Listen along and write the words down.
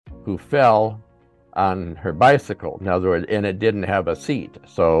who fell on her bicycle. In other words, and it didn't have a seat.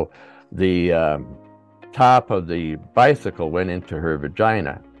 So the top of the bicycle went into her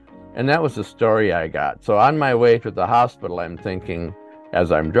vagina. And that was the story I got. So on my way to the hospital, I'm thinking,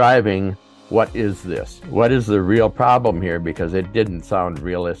 as I'm driving, what is this? What is the real problem here? Because it didn't sound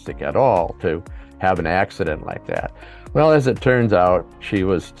realistic at all to have an accident like that. Well, as it turns out, she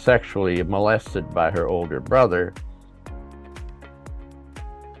was sexually molested by her older brother.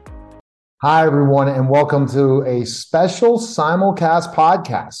 Hi, everyone, and welcome to a special simulcast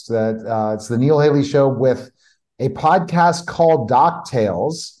podcast. It's the Neil Haley Show with a podcast called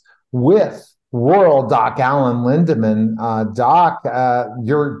Doctales with Royal Doc Alan Lindemann. Doc,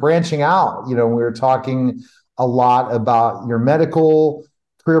 you're branching out. We were talking a lot about your medical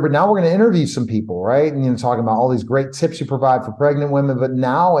career, but now we're going to interview some people, right? And talking about all these great tips you provide for pregnant women. But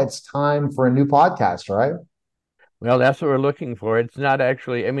now it's time for a new podcast, right? Well, that's what we're looking for. It's not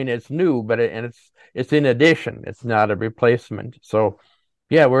actually, it's new, but it's in addition. It's not a replacement. So,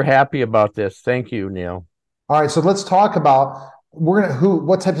 yeah, we're happy about this. Thank you, Neil. All right, so let's talk about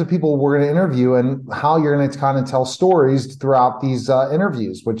what types of people we're gonna interview and how you're gonna kind of tell stories throughout these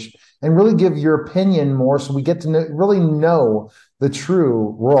interviews, and really give your opinion more, so we get to really know the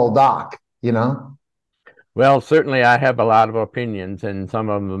true Royal Doc. Well, certainly I have a lot of opinions, and some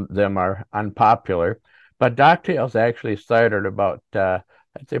of them are unpopular. But Doctales actually started about, I'd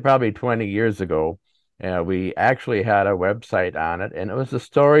say probably 20 years ago. We actually had a website on it, and it was a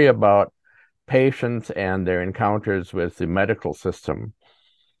story about patients and their encounters with the medical system.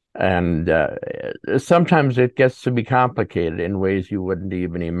 And sometimes it gets to be complicated in ways you wouldn't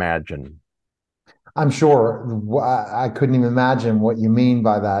even imagine. I'm sure I couldn't even imagine what you mean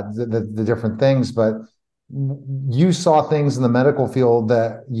by that, the different things, but you saw things in the medical field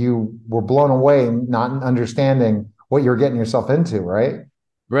that you were blown away, not understanding what you're getting yourself into, right?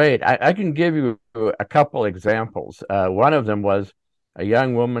 Right. I can give you a couple examples. One of them was a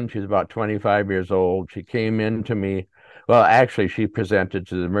young woman. She's about 25 years old. She came in to me. Well, actually, she presented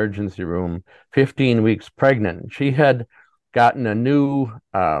to the emergency room 15 weeks pregnant. She had gotten a new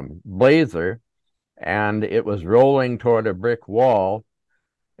blazer, and it was rolling toward a brick wall.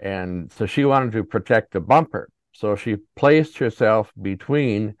 And so she wanted to protect the bumper. So she placed herself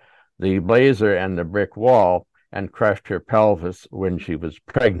between the blazer and the brick wall and crushed her pelvis when she was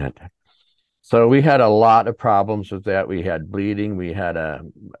pregnant. So we had a lot of problems with that. We had bleeding. We had a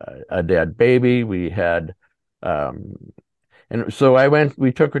dead baby. And so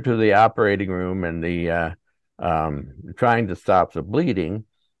we took her to the operating room and trying to stop the bleeding.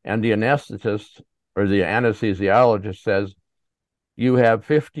 And the anesthetist or the anesthesiologist says, "You have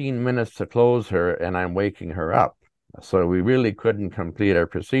 15 minutes to close her, and I'm waking her up." So we really couldn't complete our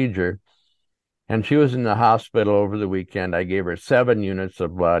procedure. And she was in the hospital over the weekend. I gave her 7 units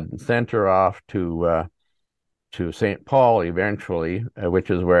of blood and sent her off to St. Paul eventually, which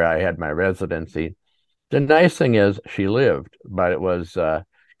is where I had my residency. The nice thing is she lived, but it was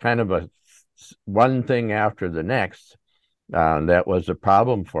kind of a one thing after the next that was a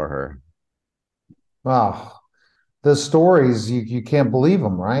problem for her. Wow. The stories, you can't believe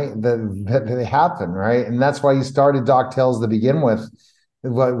them, right? That they happen, right? And that's why you started Doctales to begin with.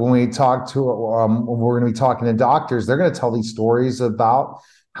 When we talk to, when we're going to be talking to doctors, they're going to tell these stories about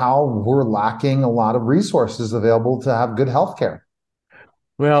how we're lacking a lot of resources available to have good health care.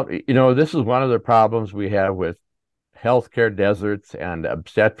 Well, this is one of the problems we have with healthcare deserts and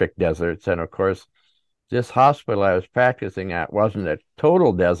obstetric deserts. And of course, this hospital I was practicing at wasn't a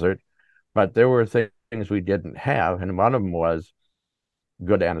total desert, but there were things we didn't have. And one of them was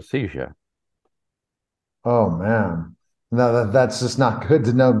good anesthesia. Oh man, no, that's just not good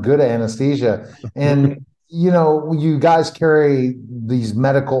to know good anesthesia. And you guys carry these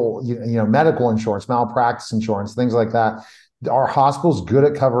medical insurance, malpractice insurance, things like that. Are hospitals good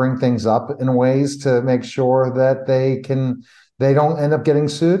at covering things up in ways to make sure that they don't end up getting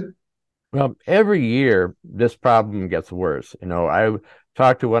sued? Well, every year this problem gets worse. I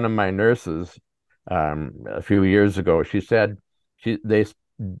talked to one of my nurses a few years ago. She said they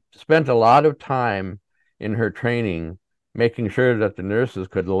spent a lot of time in her training making sure that the nurses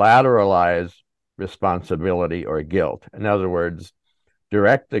could lateralize responsibility or guilt. In other words,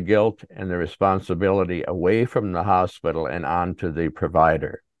 direct the guilt and the responsibility away from the hospital and onto the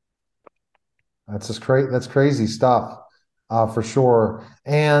provider. That's crazy stuff, for sure.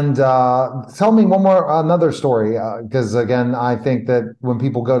 And tell me another story, because again, I think that when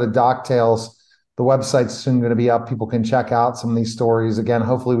people go to Doctales, the website's soon going to be up. People can check out some of these stories. Again,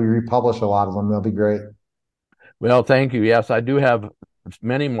 hopefully we republish a lot of them. They'll be great. Well, thank you. Yes, I do have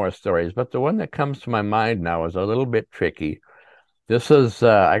many more stories, but the one that comes to my mind now is a little bit tricky. This is,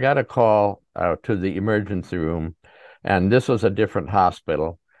 I got a call to the emergency room, and this was a different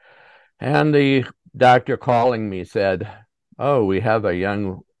hospital. And the doctor calling me said, "Oh, we have a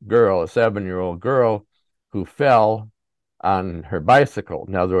young girl, a 7-year-old girl, who fell on her bicycle.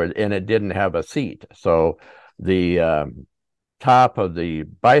 In other words, and it didn't have a seat. So the top of the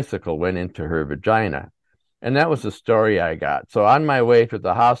bicycle went into her vagina." And that was the story I got. So on my way to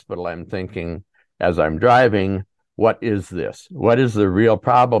the hospital, I'm thinking, as I'm driving, what is this? What is the real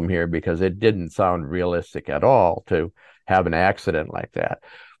problem here? Because it didn't sound realistic at all to have an accident like that.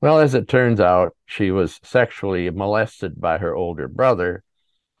 Well, as it turns out, she was sexually molested by her older brother,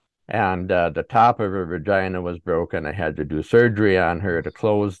 and the top of her vagina was broken. I had to do surgery on her to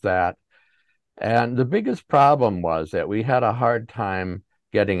close that. And the biggest problem was that we had a hard time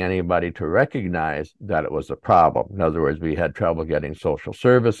getting anybody to recognize that it was a problem. In other words, we had trouble getting social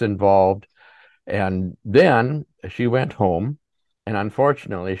service involved. And then she went home, and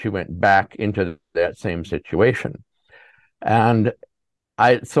unfortunately, she went back into that same situation. And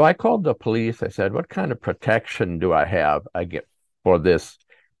so I called the police. I said, "What kind of protection do I get for this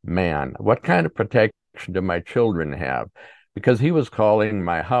man? What kind of protection do my children have?" Because he was calling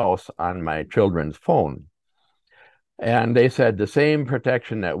my house on my children's phone. And they said the same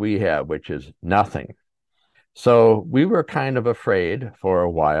protection that we have, which is nothing. So we were kind of afraid for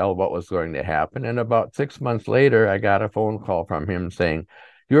a while what was going to happen. And about 6 months later, I got a phone call from him saying,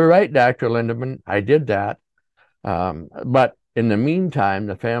 "You're right, Dr. Lindemann, I did that. But in the meantime,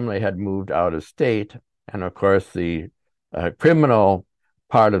 the family had moved out of state. And of course, the criminal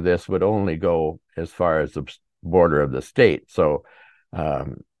part of this would only go as far as the border of the state." So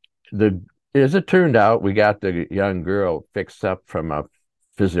the as it turned out, we got the young girl fixed up from a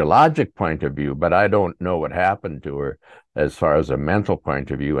physiologic point of view, but I don't know what happened to her as far as a mental point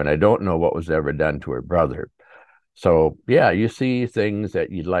of view, and I don't know what was ever done to her brother. So yeah, you see things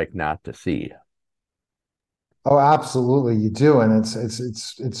that you'd like not to see. Oh, absolutely, you do, and it's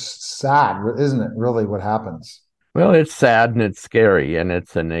sad, isn't it? Really, what happens? Well, it's sad and it's scary, and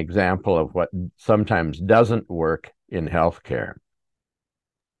it's an example of what sometimes doesn't work in healthcare.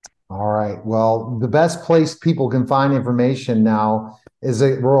 All right. Well, the best place people can find information now is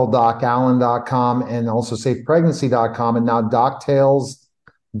at ruraldocallen.com and also safepregnancy.com, and now Doctales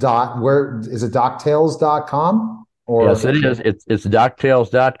where is it, doctales.com Yes, or it is. It's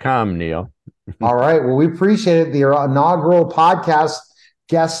doctales.com, Neil. all right. Well, we appreciate it. The inaugural podcast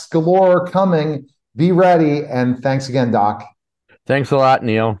guests galore coming. Be ready. And thanks again, Doc. Thanks a lot,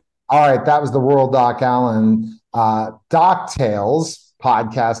 Neil. All right. That was the Rural Doc Allen Doc Tales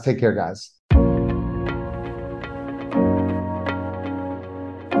podcast. Take care, guys.